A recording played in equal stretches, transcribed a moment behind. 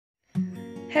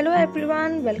Hello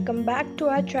everyone, welcome back to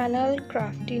our channel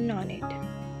Crafting on It.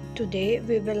 Today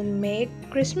we will make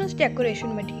Christmas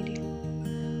decoration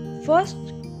material. First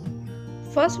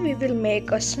we will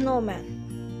make a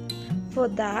snowman. For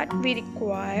that we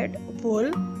required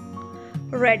wool,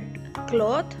 red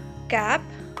cloth, cap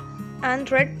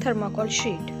and red thermocol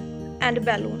sheet and a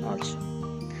balloon also.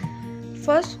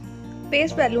 First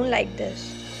paste balloon like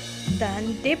this.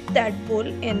 Then dip that wool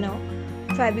in a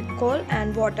Fevicol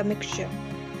and water mixture.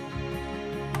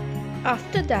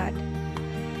 After that,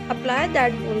 apply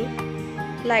that wool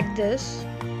like this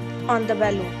on the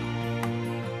balloon.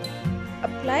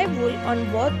 Apply wool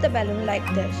on both the balloon like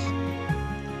this.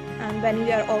 And when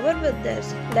you are over with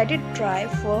this, let it dry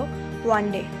for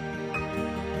one day.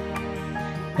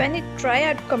 When it dry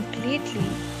out completely,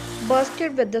 burst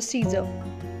it with the scissor.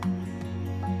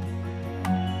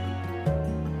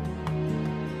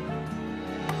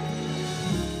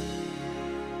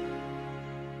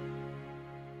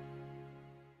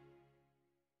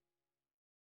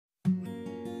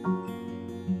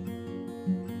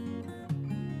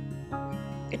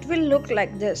 It will look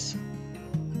like this.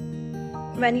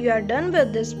 When you are done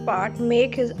with this part,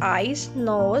 make his eyes,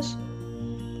 nose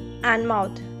and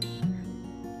mouth.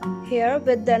 Here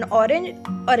with an orange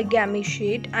origami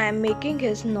sheet, I am making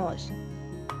his nose.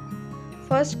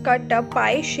 First cut a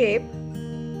pie shape,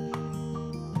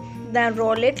 then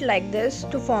roll it like this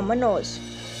to form a nose.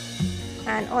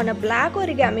 And on a black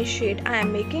origami sheet, I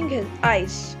am making his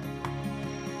eyes.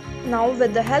 Now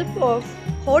with the help of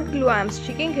hot glue I am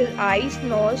sticking his eyes,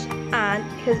 nose and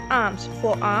his arms.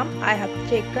 For arm I have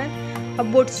taken a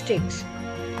wood sticks.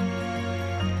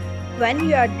 When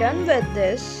you are done with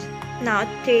this, now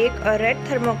take a red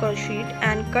thermocol sheet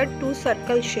and cut two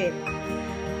circle shape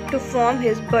to form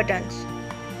his buttons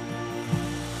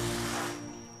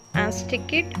and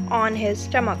stick it on his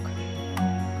stomach.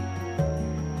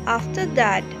 After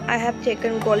that I have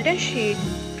taken golden sheet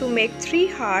to make 3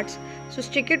 hearts, so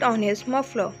stick it on his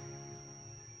muffler.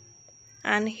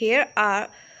 And here our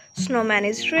snowman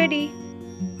is ready.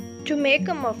 To make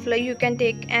a muffler, you can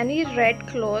take any red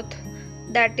cloth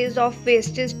that is of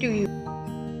wastage to you.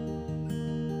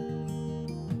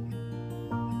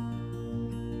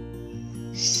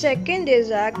 Second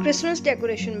is our Christmas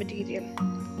decoration material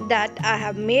that I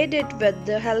have made it with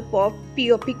the help of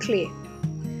POP clay.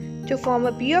 To form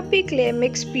a POP clay,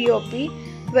 mix POP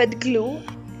with glue,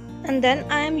 and then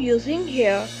I am using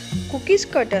here cookies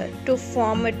cutter to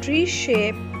form a tree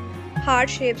shape, heart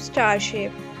shape, star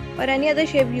shape or any other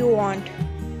shape you want.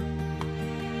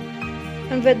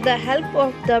 And with the help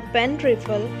of the pen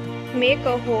rifle, make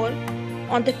a hole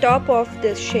on the top of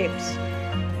these shapes.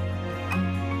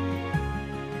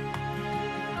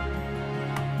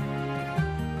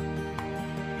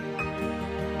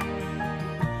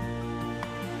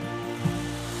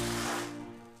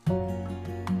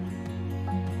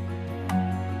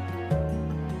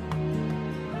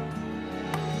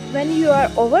 When you are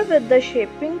over with the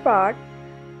shaping part,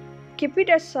 keep it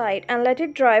aside and let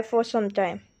it dry for some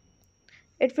time.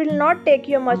 It will not take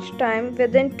you much time.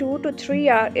 Within 2 to 3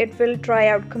 hours it will dry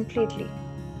out completely.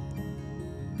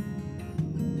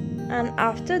 And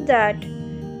after that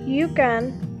you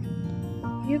can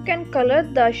color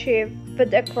the shape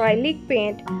with acrylic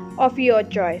paint of your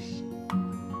choice.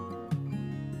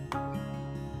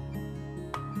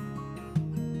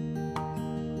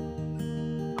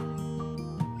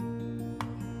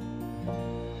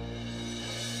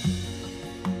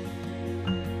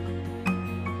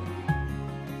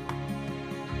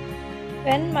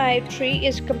 When my tree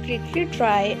is completely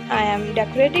dry, I am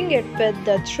decorating it with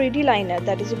the 3D liner,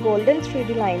 that is a golden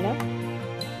 3D liner,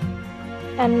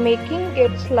 and making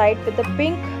it slide with the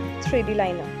pink 3D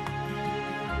liner.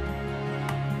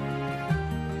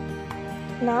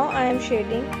 Now I am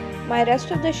shading my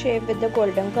rest of the shape with the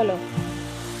golden color.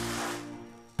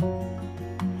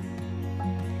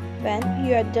 When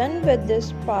you are done with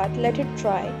this part, let it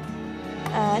dry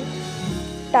and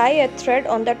tie a thread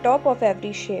on the top of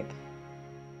every shape.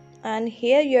 And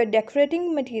here your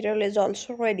decorating material is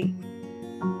also ready.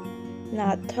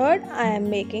 Now third, I am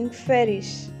making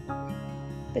fairies.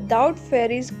 Without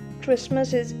fairies,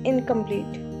 Christmas is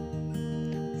incomplete.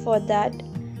 For that,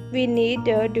 we need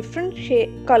a different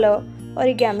color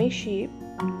origami sheet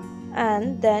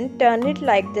and then turn it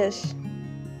like this.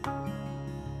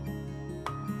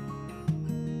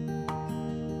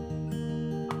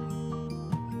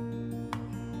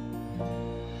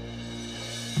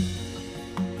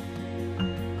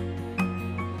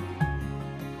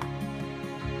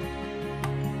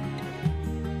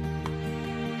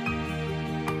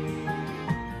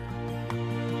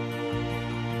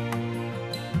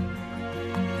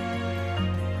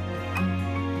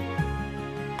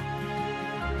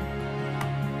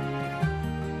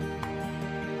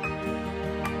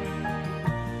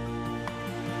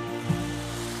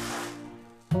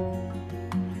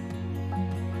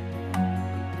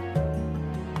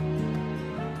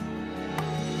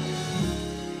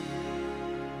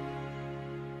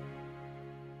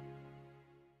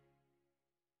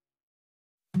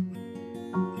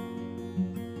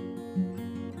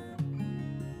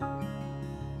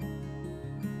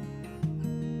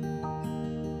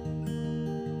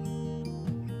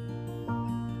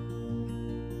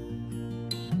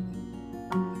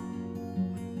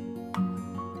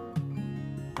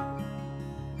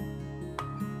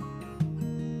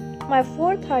 My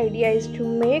fourth idea is to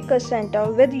make a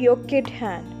Santa with your kid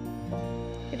hand.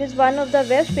 It is one of the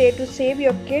best way to save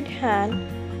your kid hand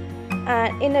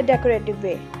and in a decorative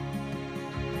way.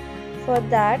 For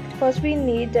that, first we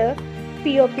need a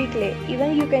POP clay.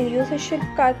 Even you can use a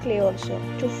Shilpkar clay also.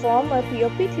 To form a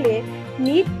POP clay,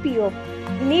 knead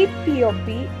POP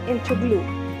into glue.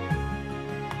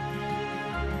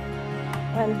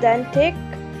 And then take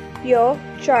your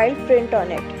child print on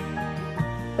it.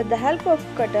 With the help of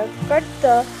cutter, cut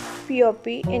the POP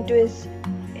into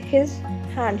his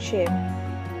hand shape.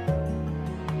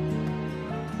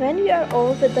 When you are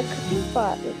over with the cutting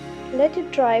part, let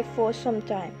it dry for some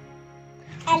time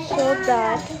so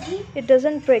that it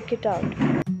doesn't break it out.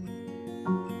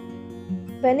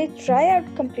 When it dry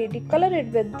out completely, color it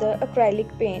with the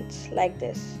acrylic paints like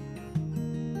this.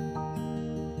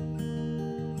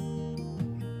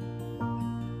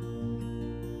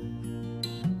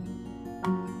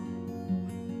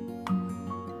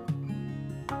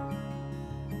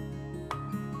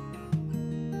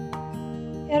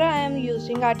 Here I am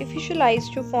using artificial eyes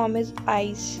to form his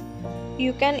eyes.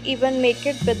 You can even make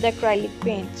it with the acrylic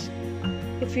paints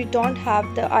if you don't have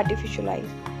the artificial eyes.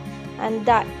 And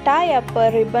tie up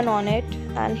a ribbon on it,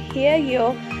 and here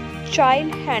your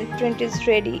child handprint is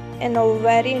ready in a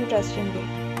very interesting way.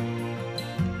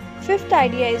 Fifth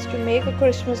idea is to make a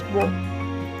Christmas bow.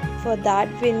 For that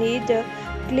we need a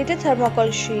glitter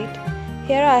thermocol sheet.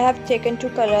 Here I have taken two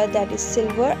colors, that is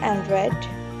silver and red.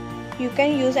 You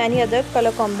can use any other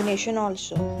color combination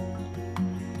also.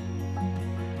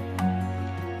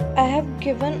 I have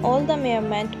given all the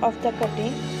measurement of the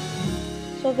cutting.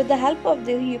 So with the help of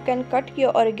this, you can cut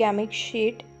your origami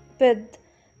sheet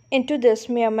into this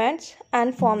measurements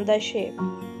and form the shape.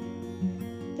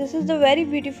 This is the very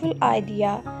beautiful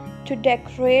idea to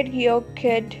decorate your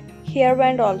kid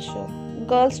hairband also.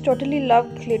 Girls totally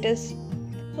love glitters,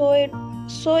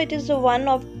 so it is one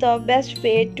of the best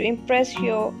way to impress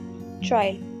your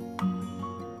child.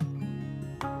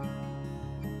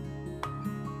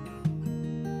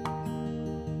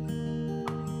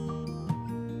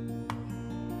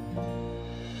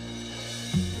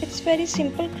 It's very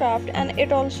simple craft and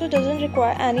it also doesn't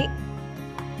require any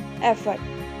effort.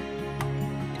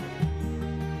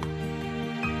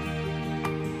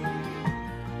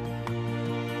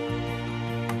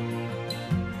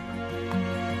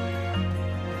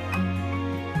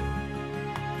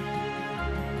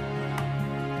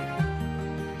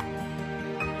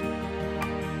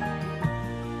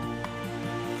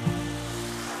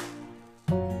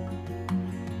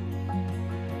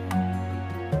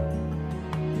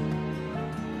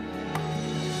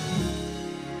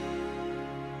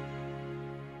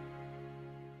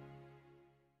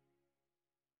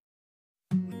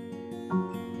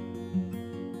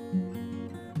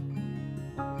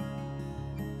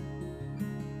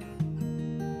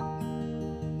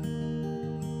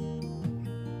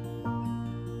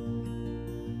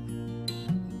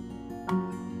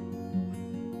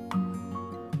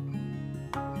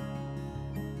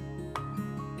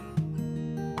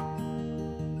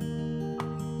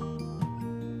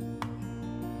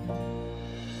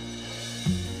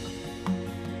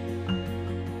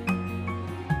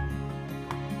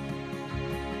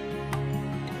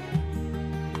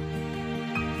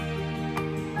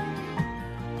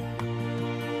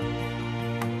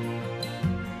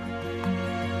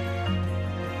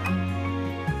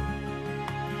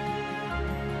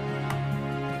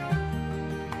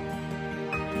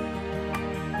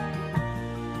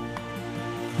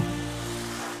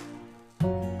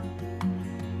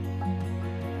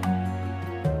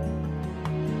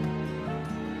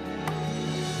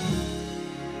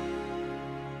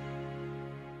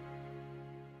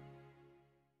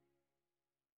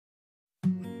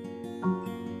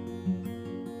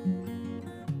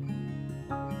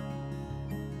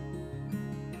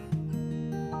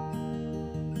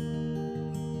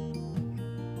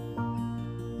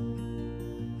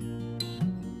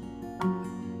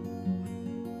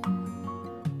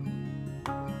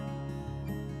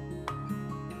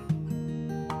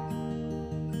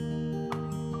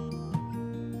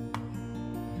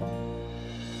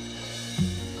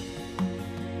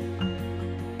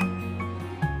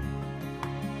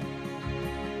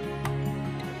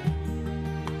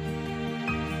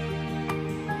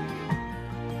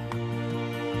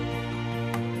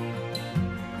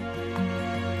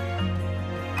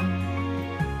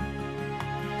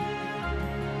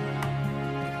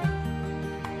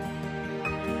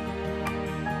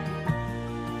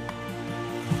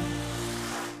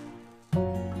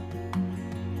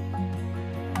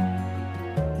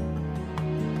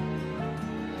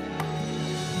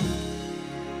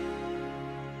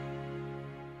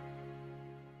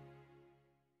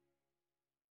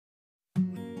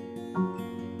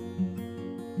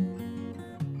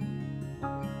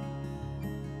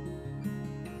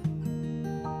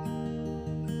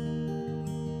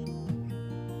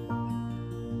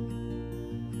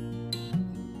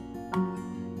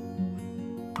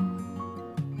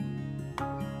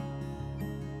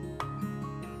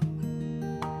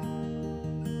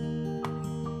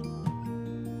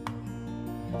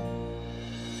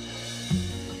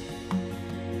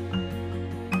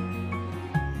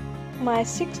 My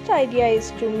sixth idea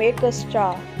is to make a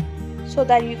star so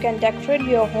that you can decorate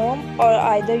your home or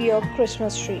either your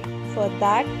Christmas tree. For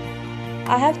that,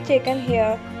 I have taken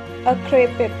here a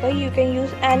crepe paper. You can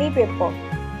use any paper.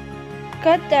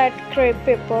 Cut that crepe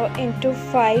paper into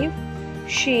 5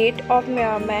 sheets of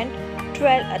measurement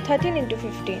 13 into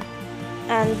 15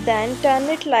 and then turn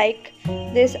it like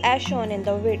this as shown in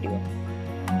the video.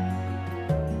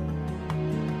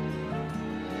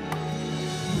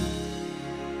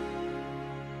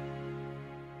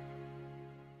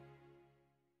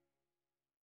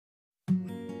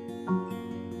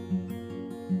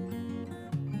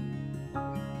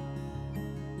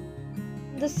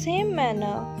 The same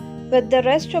manner with the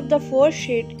rest of the 4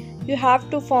 sheet, you have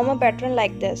to form a pattern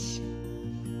like this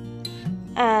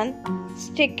and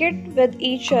stick it with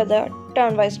each other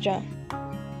turn by turn.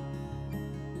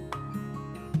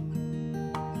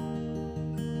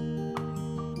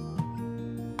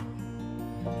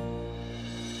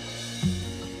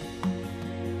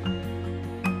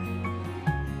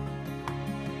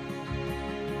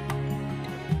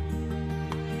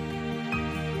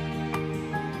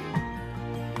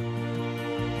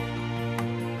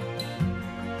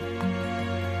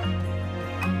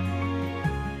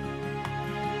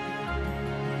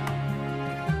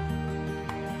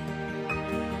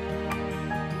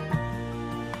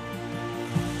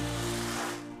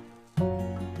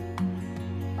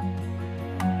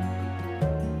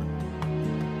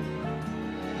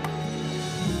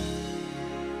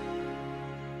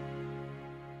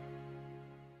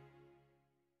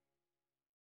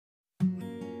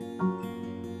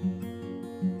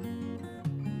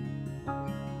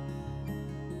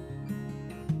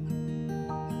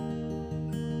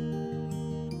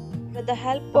 With the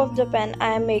help of the pen,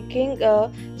 I am making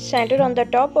a center on the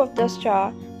top of the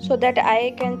star so that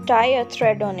I can tie a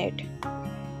thread on it.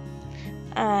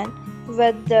 And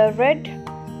with the red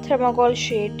thermocol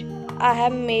sheet, I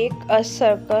have made a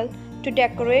circle to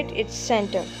decorate its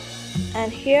center.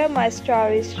 And here my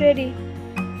star is ready.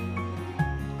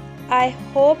 I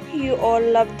hope you all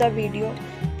loved the video.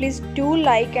 Please do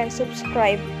like and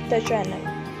subscribe the channel.